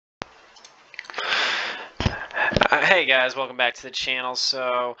Hey guys, welcome back to the channel.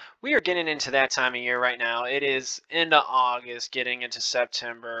 So we are getting into that time of year right now. It is into August, getting into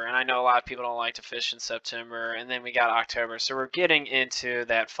September, and I know a lot of people don't like to fish in September, and then we got October. So we're getting into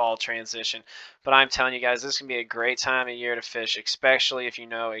that fall transition. But I'm telling you guys, this can be a great time of year to fish, especially if you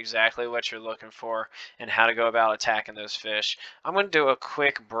know exactly what you're looking for and how to go about attacking those fish. I'm going to do a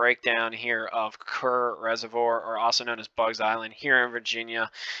quick breakdown here of Kerr Reservoir, or also known as Bugs Island, here in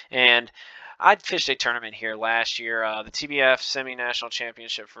Virginia. And I fished a tournament here last year, the TBF Semi-National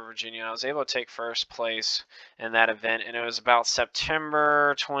Championship for Virginia. I was able to take first place in that event, and it was about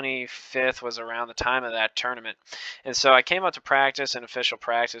September 25th was around the time of that tournament. And so I came up to practice and official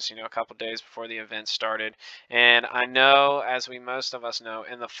practice, a couple days before the event started. And I know, as most of us know,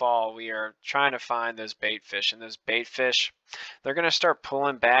 in the fall we are trying to find those bait fish, and those bait fish, they're going to start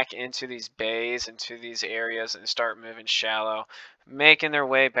pulling back into these bays, into these areas, and start moving shallow, making their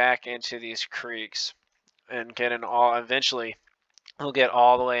way back into these creeks and getting all eventually we'll get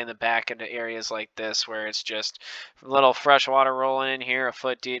all the way in the back into areas like this where it's just a little fresh water rolling in here a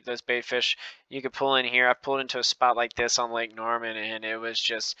foot deep. Those bait fish you could pull in here. I pulled into a spot like this on Lake Norman, and it was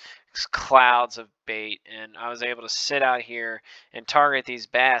just clouds of bait, and I was able to sit out here and target these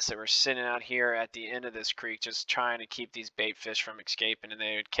bass that were sitting out here at the end of this creek, just trying to keep these bait fish from escaping. And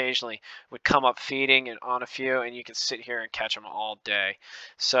they occasionally would come up feeding and on a few, and you could sit here and catch them all day.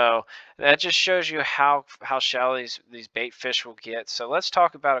 So that just shows you how shallow these bait fish will get. So let's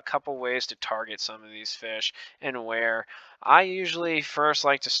talk about a couple ways to target some of these fish and where. I usually first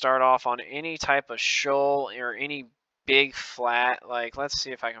like to start off on any type of shoal or any big flat. Like, let's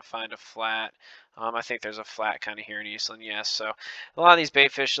see if I can find a flat. I think there's a flat kind of here in Eastland, yes. So a lot of these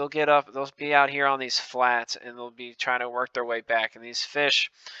bait fish, they'll get up, they'll be out here on these flats, and they'll be trying to work their way back. And these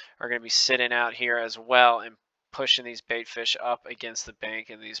fish are going to be sitting out here as well and pushing these bait fish up against the bank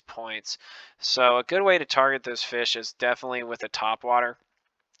in these points. So a good way to target those fish is definitely with a topwater,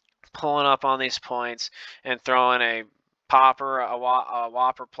 pulling up on these points and throwing a popper, a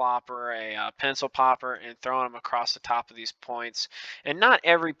whopper plopper, a pencil popper, and throwing them across the top of these points. And not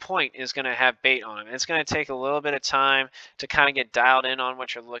every point is going to have bait on them. It's going to take a little bit of time to kind of get dialed in on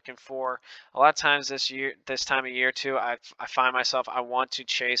what you're looking for. A lot of times this time of year too, I find myself, I want to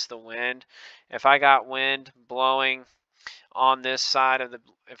chase the wind. If I got wind blowing on this side of the,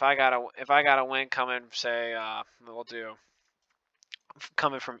 if I got a wind coming, say, we'll do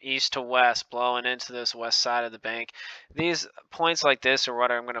coming from east to west, blowing into this west side of the bank. These points like this are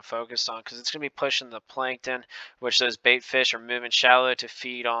what I'm going to focus on, because it's going to be pushing the plankton, which those bait fish are moving shallow to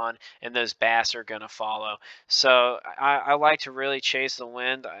feed on, and those bass are going to follow. So I like to really chase the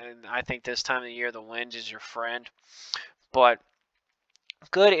wind, and I think this time of the year the wind is your friend. But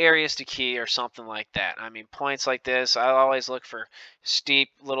good areas to key or something like that. I mean, points like this, I always look for steep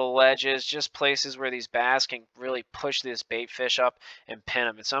little ledges, just places where these bass can really push this bait fish up and pin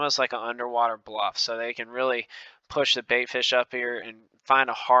them. It's almost like an underwater bluff, so they can really push the bait fish up here and find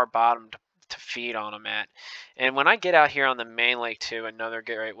a hard bottom to feed on them at. And when I get out here on the main lake too, another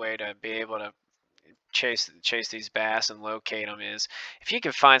great way to be able to chase these bass and locate them is if you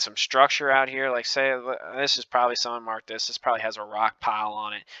can find some structure out here, like say this is probably someone marked this probably has a rock pile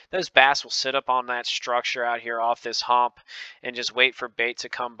on it. Those bass will sit up on that structure out here off this hump and just wait for bait to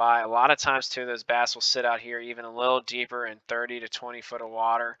come by. A lot of times too, those bass will sit out here even a little deeper in 30 to 20 foot of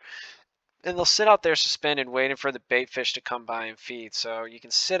water, and they'll sit out there suspended waiting for the bait fish to come by and feed. So you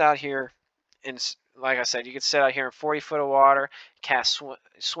can sit out here and, like I said, you can sit out here in 40 foot of water, cast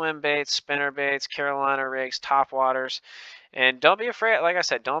swim baits, spinner baits, Carolina rigs, top waters, and don't be afraid. Like I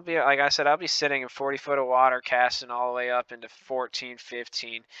said, don't be, like I said, I'll be sitting in 40 foot of water, casting all the way up into 14,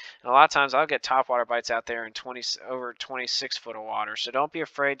 15, and a lot of times I'll get top water bites out there in over 26 foot of water. So don't be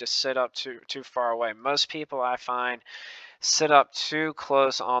afraid to sit up too far away. Most people I find sit up too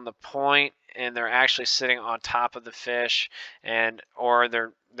close on the point, and they're actually sitting on top of the fish, and or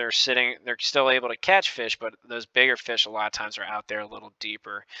they're still able to catch fish, but those bigger fish a lot of times are out there a little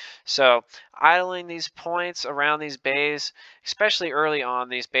deeper. So idling these points around these bays, especially early on,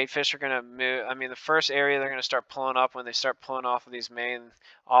 these bait fish are going to move. I mean, the first area they're going to start pulling up when they start pulling off of these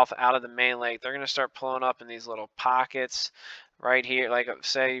off out of the main lake, they're going to start pulling up in these little pockets right here. Like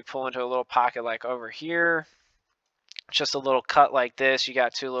say you pull into a little pocket like over here, just a little cut like this, you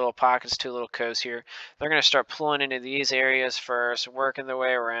got two little pockets, two little coves here. They're going to start pulling into these areas first, working their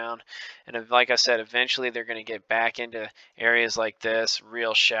way around, and like I said, eventually they're going to get back into areas like this,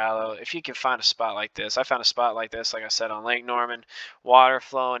 real shallow. If you can find a spot like this, I found a spot like this, like I said, on Lake Norman, water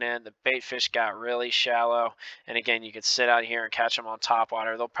flowing in, the bait fish got really shallow, and again, you could sit out here and catch them on top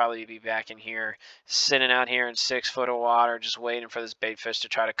water. They'll probably be back in here, sitting out here in 6 foot of water, just waiting for this bait fish to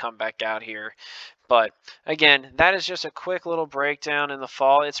try to come back out here. But again, that is just a quick little breakdown in the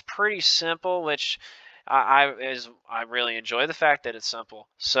fall. It's pretty simple, which I really enjoy the fact that it's simple.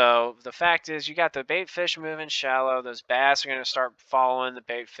 So the fact is, you got the bait fish moving shallow. Those bass are going to start following the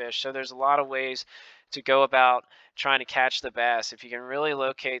bait fish. So there's a lot of ways to go about trying to catch the bass. If you can really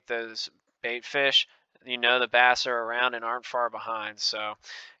locate those bait fish, you know the bass are around and aren't far behind. So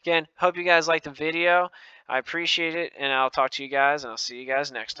again, hope you guys like the video. I appreciate it, and I'll talk to you guys, and I'll see you guys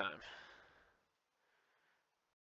next time.